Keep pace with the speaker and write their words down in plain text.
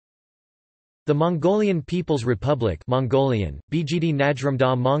The Mongolian People's Republic Mongolian, Bgd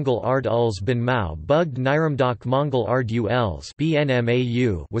Najramda Mongol Ard Uls bin Mao Bugd Niramdak Mongol Ard Uls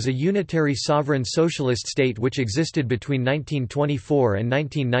BNMAU was a unitary sovereign socialist state which existed between 1924 and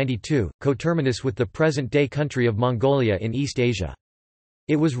 1992, coterminous with the present-day country of Mongolia in East Asia.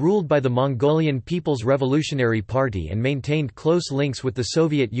 It was ruled by the Mongolian People's Revolutionary Party and maintained close links with the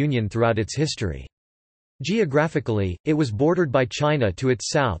Soviet Union throughout its history. Geographically, it was bordered by China to its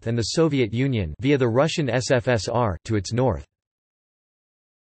south and the Soviet Union via the Russian SFSR to its north.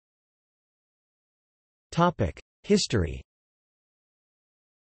 History.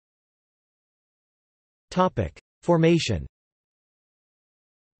 Formation.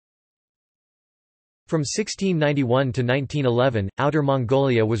 From 1691 to 1911, Outer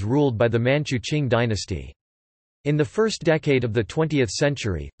Mongolia was ruled by the Manchu Qing dynasty. In the first decade of the 20th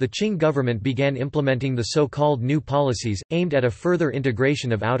century, the Qing government began implementing the so-called new policies, aimed at a further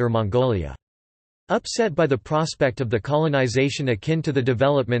integration of Outer Mongolia. Upset by the prospect of the colonization akin to the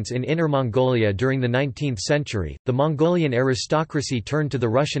developments in Inner Mongolia during the 19th century, the Mongolian aristocracy turned to the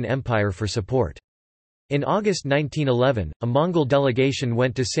Russian Empire for support. In August 1911, a Mongol delegation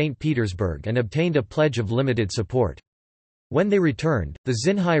went to St. Petersburg and obtained a pledge of limited support. When they returned, the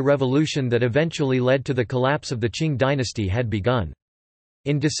Xinhai Revolution that eventually led to the collapse of the Qing dynasty had begun.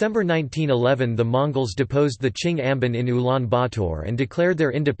 In December 1911 the Mongols deposed the Qing Amban in Ulaanbaatar and declared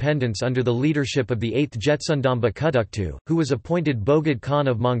their independence under the leadership of the 8th Jetsundamba Kuduktu, who was appointed Bogd Khan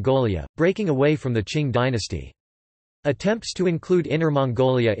of Mongolia, breaking away from the Qing dynasty. Attempts to include Inner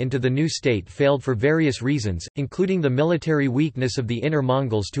Mongolia into the new state failed for various reasons, including the military weakness of the Inner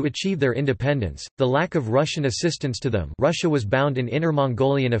Mongols to achieve their independence, the lack of Russian assistance to them — Russia was bound in Inner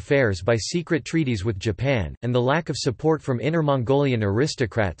Mongolian affairs by secret treaties with Japan — and the lack of support from Inner Mongolian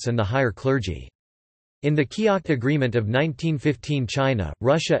aristocrats and the higher clergy. In the Kyokt Agreement of 1915 China,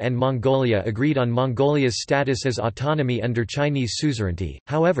 Russia and Mongolia agreed on Mongolia's status as autonomy under Chinese suzerainty.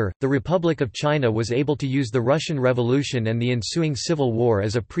 However, the Republic of China was able to use the Russian Revolution and the ensuing civil war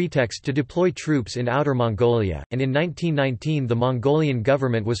as a pretext to deploy troops in Outer Mongolia, and in 1919 the Mongolian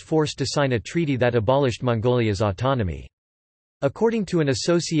government was forced to sign a treaty that abolished Mongolia's autonomy. According to an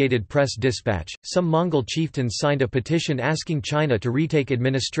Associated Press dispatch, some Mongol chieftains signed a petition asking China to retake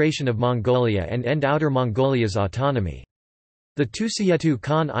administration of Mongolia and end Outer Mongolia's autonomy. The Tusiyetu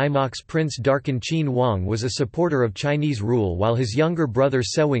Khan Imok's Prince Darkin Chin Wang was a supporter of Chinese rule while his younger brother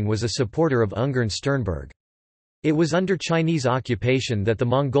Sewing was a supporter of Ungern Sternberg. It was under Chinese occupation that the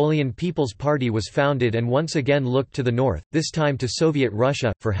Mongolian People's Party was founded and once again looked to the north, this time to Soviet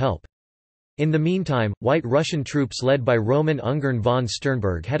Russia, for help. In the meantime, White Russian troops led by Roman Ungern von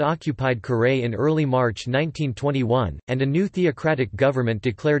Sternberg had occupied Karaï in early March 1921, and a new theocratic government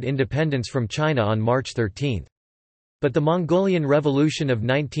declared independence from China on March 13. But the Mongolian Revolution of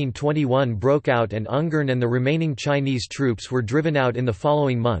 1921 broke out and Ungern and the remaining Chinese troops were driven out in the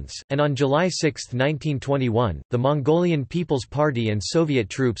following months, and on July 6, 1921, the Mongolian People's Party and Soviet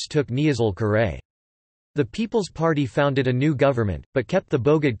troops took Niazul-Karaï. The People's Party founded a new government, but kept the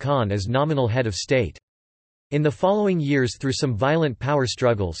Bogd Khan as nominal head of state. In the following years through some violent power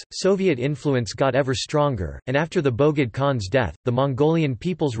struggles, Soviet influence got ever stronger, and after the Bogd Khan's death, the Mongolian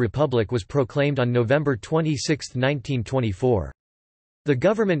People's Republic was proclaimed on November 26, 1924. The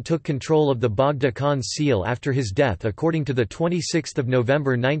government took control of the Bogd Khan's seal after his death according to the 26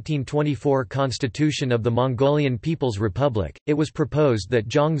 November 1924 Constitution of the Mongolian People's Republic. It was proposed that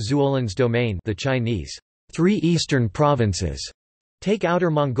Zhang Zuolin's domain, the Chinese Three Eastern Provinces, take Outer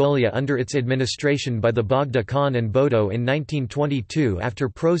Mongolia under its administration by the Bogd Khan and Bodo in 1922 after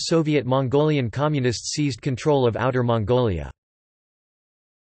pro-Soviet Mongolian communists seized control of Outer Mongolia.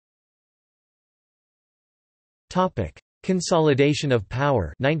 Topic: Consolidation of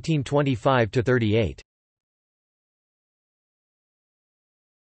power 1925 to 38.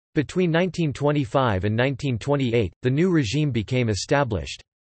 Between 1925 and 1928, the new regime became established.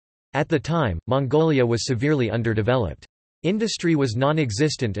 At the time, Mongolia was severely underdeveloped. Industry was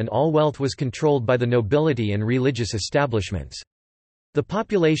non-existent and all wealth was controlled by the nobility and religious establishments. The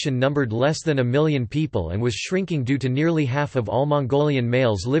population numbered less than 1 million people and was shrinking due to nearly half of all Mongolian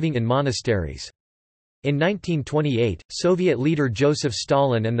males living in monasteries. In 1928, Soviet leader Joseph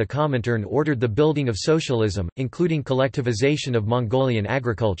Stalin and the Comintern ordered the building of socialism, including collectivization of Mongolian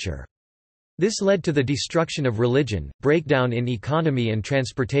agriculture. This led to the destruction of religion, breakdown in economy and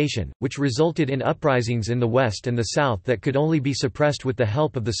transportation, which resulted in uprisings in the West and the South that could only be suppressed with the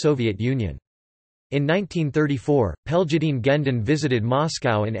help of the Soviet Union. In 1934, Pelgedin Gendin visited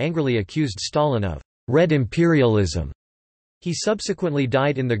Moscow and angrily accused Stalin of «red imperialism». He subsequently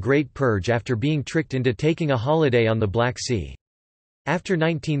died in the Great Purge after being tricked into taking a holiday on the Black Sea. After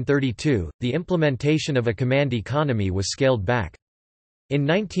 1932, the implementation of a command economy was scaled back. In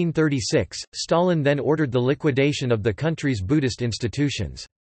 1936, Stalin then ordered the liquidation of the country's Buddhist institutions.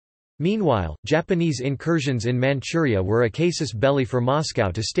 Meanwhile, Japanese incursions in Manchuria were a casus belli for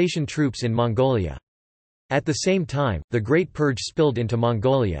Moscow to station troops in Mongolia. At the same time, the Great Purge spilled into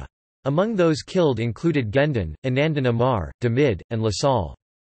Mongolia. Among those killed included Gendon, Anandan Amar, Demid, and Lasal.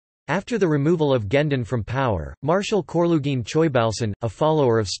 After the removal of Gendon from power, Marshal Khorloogiin Choibalsan, a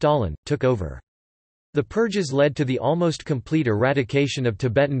follower of Stalin, took over. The purges led to the almost complete eradication of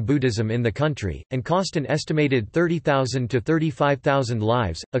Tibetan Buddhism in the country, and cost an estimated 30,000 to 35,000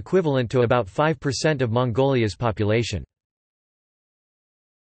 lives, equivalent to about 5% of Mongolia's population.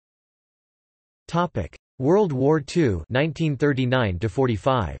 World War II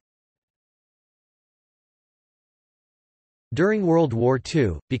 1939–45. During World War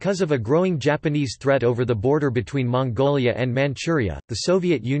II, because of a growing Japanese threat over the border between Mongolia and Manchuria, the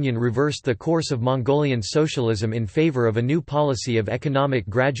Soviet Union reversed the course of Mongolian socialism in favor of a new policy of economic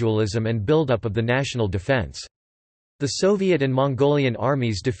gradualism and buildup of the national defense. The Soviet and Mongolian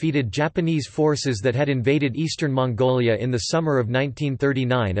armies defeated Japanese forces that had invaded eastern Mongolia in the summer of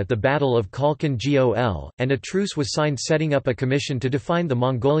 1939 at the Battle of Khalkhin Gol, and a truce was signed setting up a commission to define the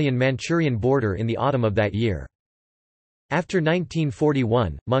Mongolian-Manchurian border in the autumn of that year. After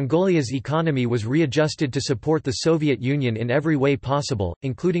 1941, Mongolia's economy was readjusted to support the Soviet Union in every way possible,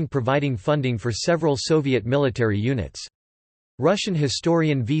 including providing funding for several Soviet military units. Russian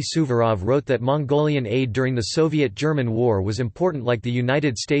historian V. Suvorov wrote that Mongolian aid during the Soviet-German War was important like the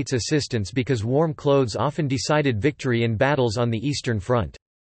United States assistance because warm clothes often decided victory in battles on the Eastern Front.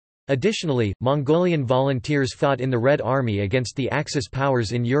 Additionally, Mongolian volunteers fought in the Red Army against the Axis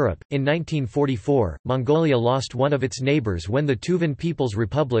powers in Europe. In 1944, Mongolia lost one of its neighbors when the Tuvan People's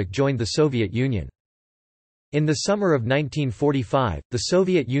Republic joined the Soviet Union. In the summer of 1945, the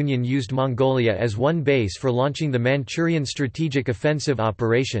Soviet Union used Mongolia as one base for launching the Manchurian Strategic Offensive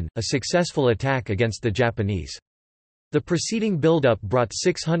Operation, a successful attack against the Japanese. The preceding buildup brought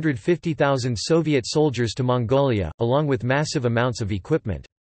 650,000 Soviet soldiers to Mongolia, along with massive amounts of equipment.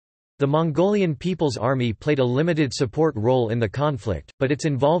 The Mongolian People's Army played a limited support role in the conflict, but its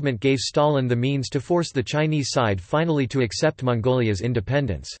involvement gave Stalin the means to force the Chinese side finally to accept Mongolia's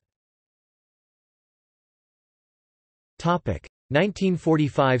independence.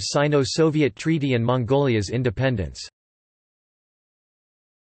 1945 Sino-Soviet Treaty and Mongolia's independence.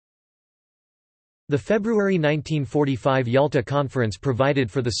 The February 1945 Yalta Conference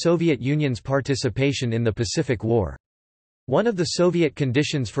provided for the Soviet Union's participation in the Pacific War. One of the Soviet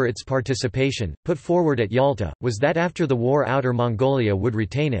conditions for its participation, put forward at Yalta, was that after the war Outer Mongolia would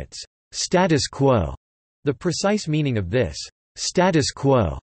retain its status quo. The precise meaning of this status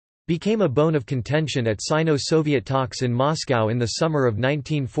quo became a bone of contention at Sino-Soviet talks in Moscow in the summer of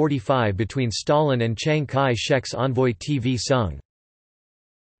 1945 between Stalin and Chiang Kai-shek's envoy TV Sung.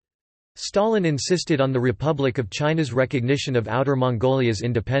 Stalin insisted on the Republic of China's recognition of Outer Mongolia's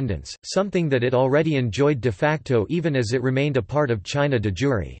independence, something that it already enjoyed de facto even as it remained a part of China de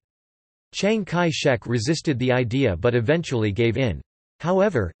jure. Chiang Kai-shek resisted the idea but eventually gave in.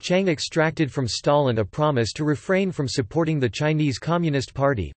 However, Chiang extracted from Stalin a promise to refrain from supporting the Chinese Communist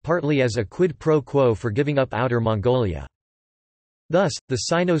Party, partly as a quid pro quo for giving up Outer Mongolia. Thus, the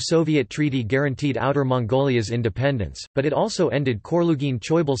Sino-Soviet Treaty guaranteed Outer Mongolia's independence, but it also ended Khorloogiin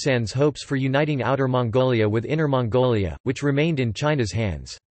Choibalsan's hopes for uniting Outer Mongolia with Inner Mongolia, which remained in China's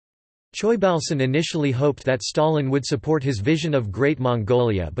hands. Choibalsan initially hoped that Stalin would support his vision of Great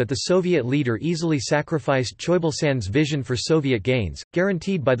Mongolia, but the Soviet leader easily sacrificed Choibalsan's vision for Soviet gains,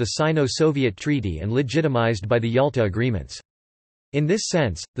 guaranteed by the Sino-Soviet Treaty and legitimized by the Yalta Agreements. In this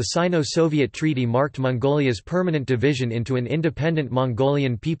sense, the Sino-Soviet Treaty marked Mongolia's permanent division into an independent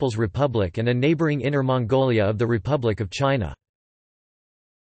Mongolian People's Republic and a neighboring Inner Mongolia of the Republic of China.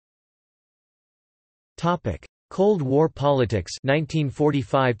 Cold War politics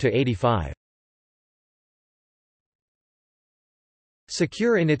 1945–85.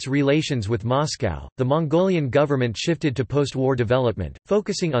 Secure in its relations with Moscow, the Mongolian government shifted to post-war development,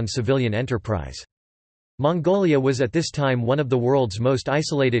 focusing on civilian enterprise. Mongolia was at this time one of the world's most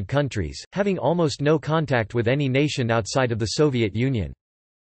isolated countries, having almost no contact with any nation outside of the Soviet Union.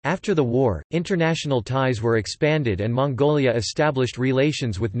 After the war, international ties were expanded and Mongolia established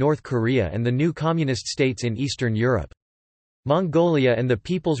relations with North Korea and the new communist states in Eastern Europe. Mongolia and the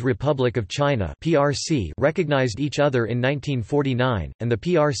People's Republic of China (PRC) recognized each other in 1949, and the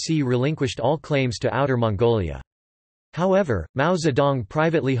PRC relinquished all claims to Outer Mongolia. However, Mao Zedong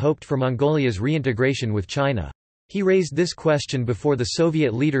privately hoped for Mongolia's reintegration with China. He raised this question before the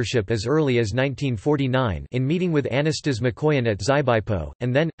Soviet leadership as early as 1949 in meeting with Anastas Mikoyan at Zybaipo,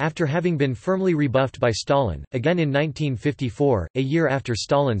 and then, after having been firmly rebuffed by Stalin, again in 1954, a year after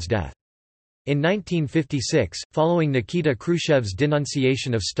Stalin's death. In 1956, following Nikita Khrushchev's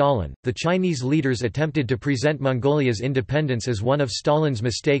denunciation of Stalin, the Chinese leaders attempted to present Mongolia's independence as one of Stalin's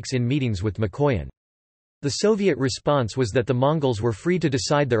mistakes in meetings with Mikoyan. The Soviet response was that the Mongols were free to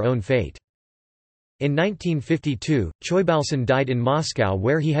decide their own fate. In 1952, Choibalsan died in Moscow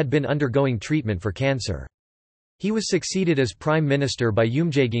where he had been undergoing treatment for cancer. He was succeeded as prime minister by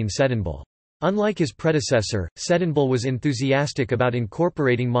Umjagin Tsedenbal. Unlike his predecessor, Tsedenbal was enthusiastic about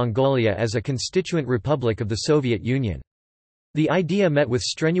incorporating Mongolia as a constituent republic of the Soviet Union. The idea met with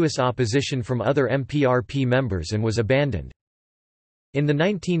strenuous opposition from other MPRP members and was abandoned. In the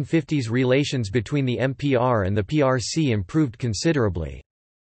 1950s, relations between the MPR and the PRC improved considerably.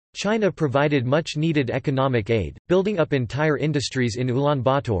 China provided much-needed economic aid, building up entire industries in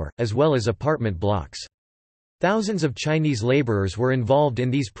Ulaanbaatar, as well as apartment blocks. Thousands of Chinese laborers were involved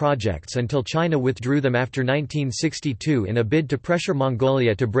in these projects until China withdrew them after 1962 in a bid to pressure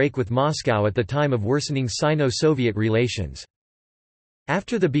Mongolia to break with Moscow at the time of worsening Sino-Soviet relations.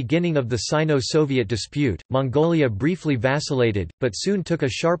 After the beginning of the Sino-Soviet dispute, Mongolia briefly vacillated, but soon took a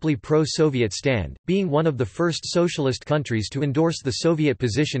sharply pro-Soviet stand, being one of the first socialist countries to endorse the Soviet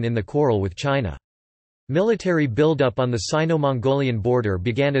position in the quarrel with China. Military buildup on the Sino-Mongolian border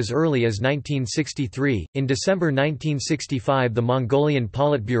began as early as 1963. In December 1965, the Mongolian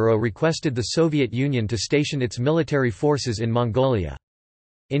Politburo requested the Soviet Union to station its military forces in Mongolia.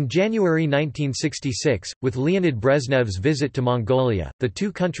 In January 1966, with Leonid Brezhnev's visit to Mongolia, the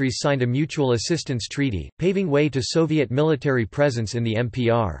two countries signed a mutual assistance treaty, paving way to Soviet military presence in the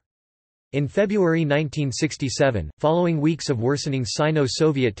MPR. In February 1967, following weeks of worsening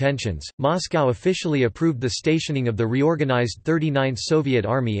Sino-Soviet tensions, Moscow officially approved the stationing of the reorganized 39th Soviet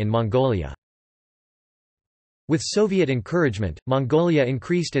Army in Mongolia. With Soviet encouragement, Mongolia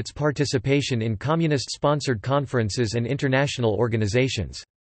increased its participation in communist-sponsored conferences and international organizations.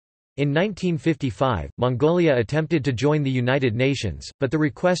 In 1955, Mongolia attempted to join the United Nations, but the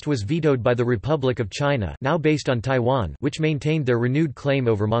request was vetoed by the Republic of China, now based on Taiwan, which maintained their renewed claim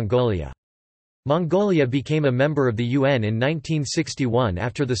over Mongolia. Mongolia became a member of the UN in 1961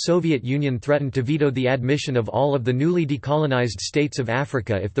 after the Soviet Union threatened to veto the admission of all of the newly decolonized states of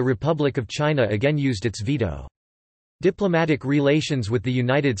Africa if the Republic of China again used its veto. Diplomatic relations with the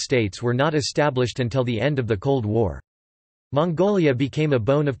United States were not established until the end of the Cold War. Mongolia became a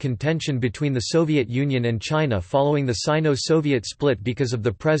bone of contention between the Soviet Union and China following the Sino-Soviet split because of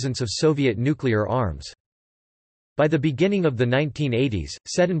the presence of Soviet nuclear arms. By the beginning of the 1980s,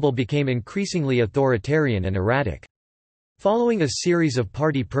 Tsedenbal became increasingly authoritarian and erratic. Following a series of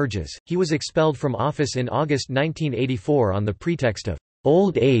party purges, he was expelled from office in August 1984 on the pretext of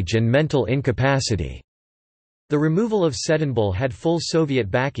old age and mental incapacity. The removal of Tsedenbal had full Soviet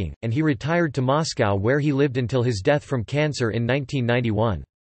backing, and he retired to Moscow where he lived until his death from cancer in 1991.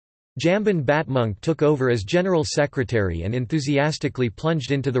 Jamban Batmunk took over as General Secretary and enthusiastically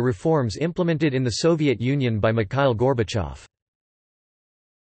plunged into the reforms implemented in the Soviet Union by Mikhail Gorbachev.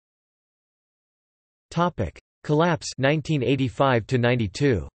 Collapse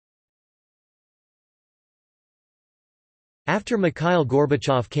 1985–92. After Mikhail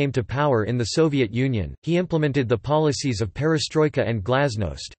Gorbachev came to power in the Soviet Union, he implemented the policies of perestroika and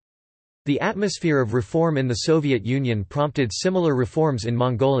glasnost. The atmosphere of reform in the Soviet Union prompted similar reforms in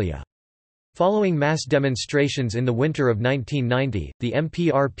Mongolia. Following mass demonstrations in the winter of 1990, the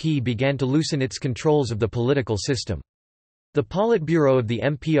MPRP began to loosen its controls of the political system. The Politburo of the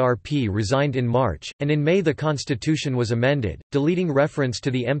MPRP resigned in March, and in May the constitution was amended, deleting reference to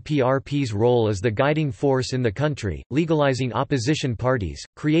the MPRP's role as the guiding force in the country, legalizing opposition parties,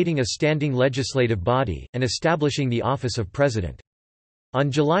 creating a standing legislative body, and establishing the office of president. On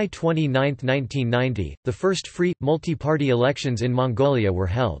July 29, 1990, the first free, multi-party elections in Mongolia were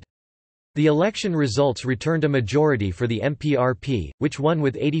held. The election results returned a majority for the MPRP, which won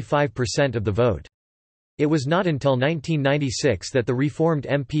with 85% of the vote. It was not until 1996 that the reformed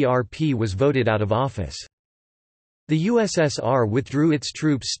MPRP was voted out of office. The USSR withdrew its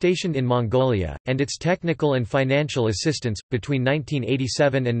troops stationed in Mongolia, and its technical and financial assistance, between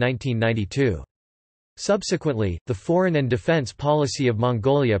 1987 and 1992. Subsequently, the foreign and defense policy of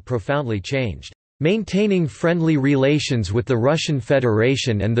Mongolia profoundly changed. Maintaining friendly relations with the Russian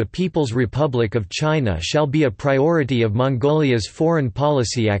Federation and the People's Republic of China shall be a priority of Mongolia's foreign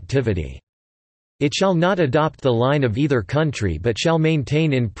policy activity. It shall not adopt the line of either country but shall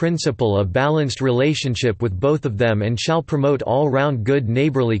maintain in principle a balanced relationship with both of them and shall promote all-round good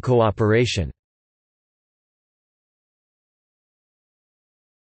neighborly cooperation.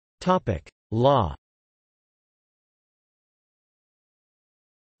 Law.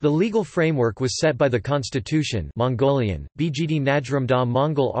 The legal framework was set by the Constitution Mongolian, Bgd Najramda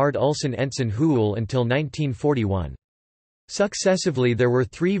Mongol Ard Ulsan Ensign Huul until 1941. Successively there were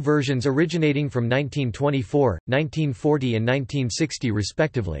three versions originating from 1924, 1940 and 1960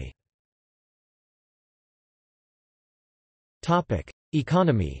 respectively.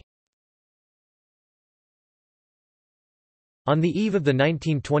 Economy. On the eve of the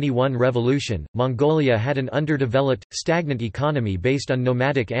 1921 revolution, Mongolia had an underdeveloped, stagnant economy based on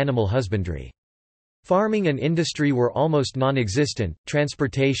nomadic animal husbandry. Farming and industry were almost non-existent,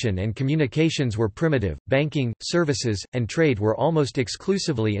 transportation and communications were primitive, banking, services, and trade were almost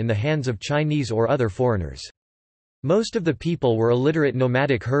exclusively in the hands of Chinese or other foreigners. Most of the people were illiterate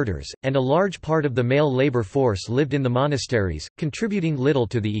nomadic herders, and a large part of the male labor force lived in the monasteries, contributing little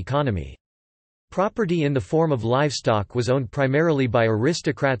to the economy. Property in the form of livestock was owned primarily by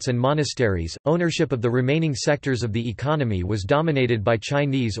aristocrats and monasteries. Ownership of the remaining sectors of the economy was dominated by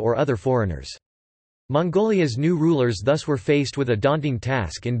Chinese or other foreigners. Mongolia's new rulers thus were faced with a daunting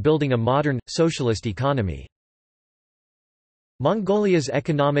task in building a modern, socialist economy. Mongolia's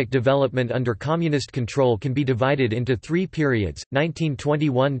economic development under communist control can be divided into three periods,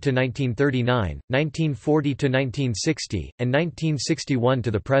 1921 to 1939, 1940 to 1960, and 1961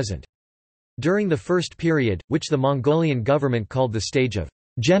 to the present. During the first period, which the Mongolian government called the stage of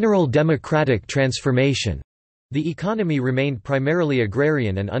general democratic transformation, the economy remained primarily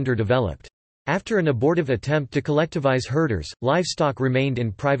agrarian and underdeveloped. After an abortive attempt to collectivize herders, livestock remained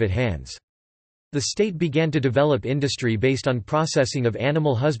in private hands. The state began to develop industry based on processing of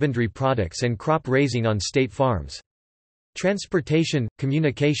animal husbandry products and crop raising on state farms. Transportation,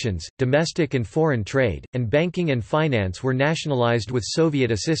 communications, domestic and foreign trade, and banking and finance were nationalized with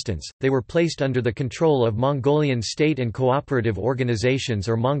Soviet assistance. They were placed under the control of Mongolian state and cooperative organizations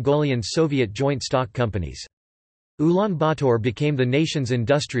or Mongolian Soviet joint stock companies. Ulaanbaatar became the nation's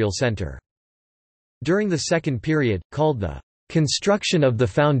industrial center. During the second period, called the construction of the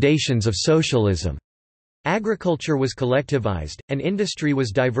foundations of socialism, agriculture was collectivized, and industry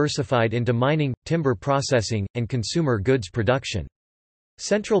was diversified into mining, timber processing, and consumer goods production.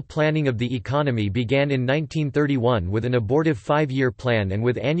 Central planning of the economy began in 1931 with an abortive five-year plan and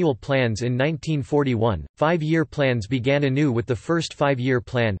with annual plans in 1941. Five-year plans began anew with the first five-year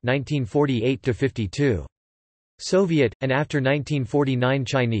plan 1948–52. Soviet, and after 1949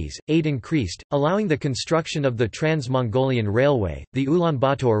 Chinese, aid increased, allowing the construction of the Trans-Mongolian Railway, the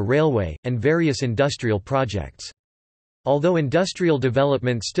Ulaanbaatar Railway, and various industrial projects. Although industrial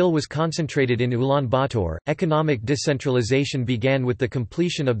development still was concentrated in Ulaanbaatar, economic decentralization began with the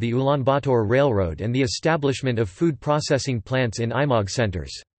completion of the Ulaanbaatar Railroad and the establishment of food processing plants in Imog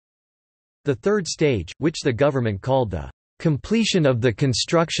centers. The third stage, which the government called the completion of the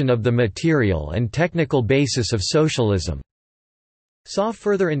construction of the material and technical basis of socialism, saw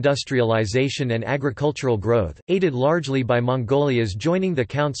further industrialization and agricultural growth, aided largely by Mongolia's joining the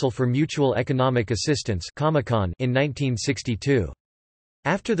Council for Mutual Economic Assistance in 1962.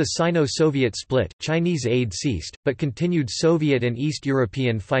 After the Sino-Soviet split, Chinese aid ceased, but continued Soviet and East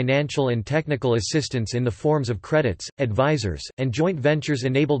European financial and technical assistance in the forms of credits, advisors, and joint ventures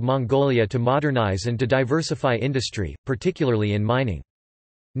enabled Mongolia to modernize and to diversify industry, particularly in mining.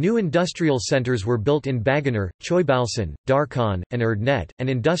 New industrial centers were built in Baganer, Choibalsan, Darkhan, and Erdnet, and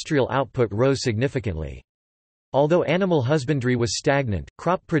industrial output rose significantly. Although animal husbandry was stagnant,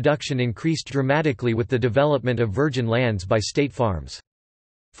 crop production increased dramatically with the development of virgin lands by state farms.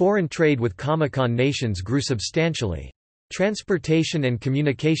 Foreign trade with Comecon nations grew substantially. Transportation and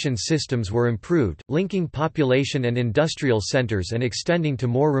communication systems were improved, linking population and industrial centers and extending to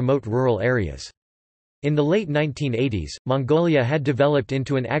more remote rural areas. In the late 1980s, Mongolia had developed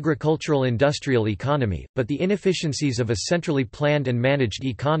into an agricultural industrial economy, but the inefficiencies of a centrally planned and managed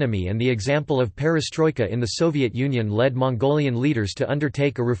economy and the example of perestroika in the Soviet Union led Mongolian leaders to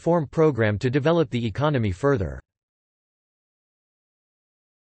undertake a reform program to develop the economy further.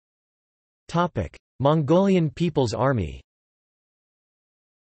 Mongolian People's Army.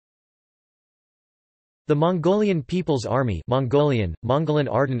 The Mongolian People's Army Mongolian, Mongolan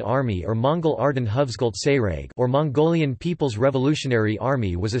Arden Army or Mongol Arden Huvsgult or Mongolian People's Revolutionary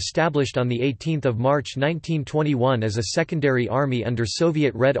Army was established on 18 March 1921 as a secondary army under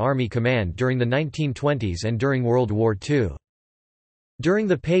Soviet Red Army command during the 1920s and during World War II. During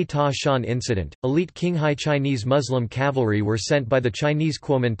the Pei Ta Shan incident, elite Qinghai Chinese Muslim cavalry were sent by the Chinese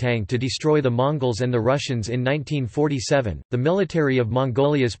Kuomintang to destroy the Mongols and the Russians in 1947. The military of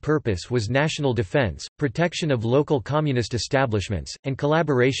Mongolia's purpose was national defense, protection of local communist establishments, and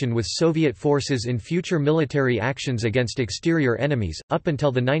collaboration with Soviet forces in future military actions against exterior enemies, up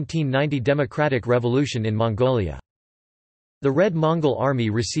until the 1990 Democratic Revolution in Mongolia. The Red Mongol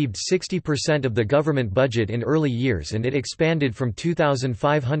Army received 60% of the government budget in early years, and it expanded from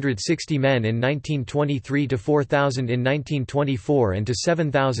 2,560 men in 1923 to 4,000 in 1924 and to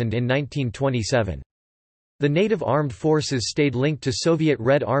 7,000 in 1927. The native armed forces stayed linked to Soviet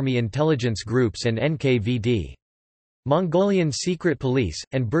Red Army intelligence groups and NKVD. Mongolian secret police,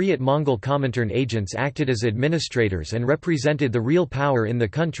 and Buryat Mongol Comintern agents acted as administrators and represented the real power in the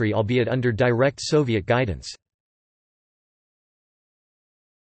country, albeit under direct Soviet guidance.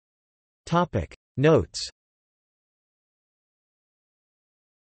 Notes.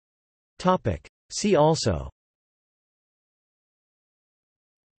 See also: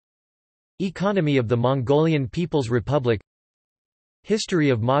 Economy of the Mongolian People's Republic, History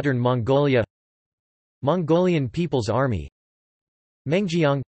of modern Mongolia, Mongolian People's Army,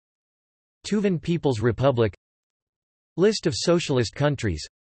 Mengjiang, Tuvan People's Republic, List of socialist countries,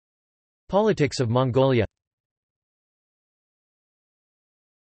 Politics of Mongolia.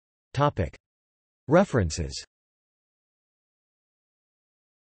 References.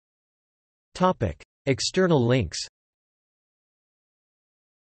 External links.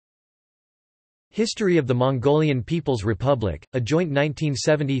 History of the Mongolian People's Republic, a joint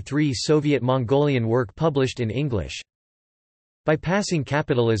 1973 Soviet-Mongolian work published in English. Bypassing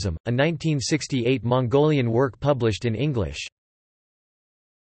Capitalism, a 1968 Mongolian work published in English.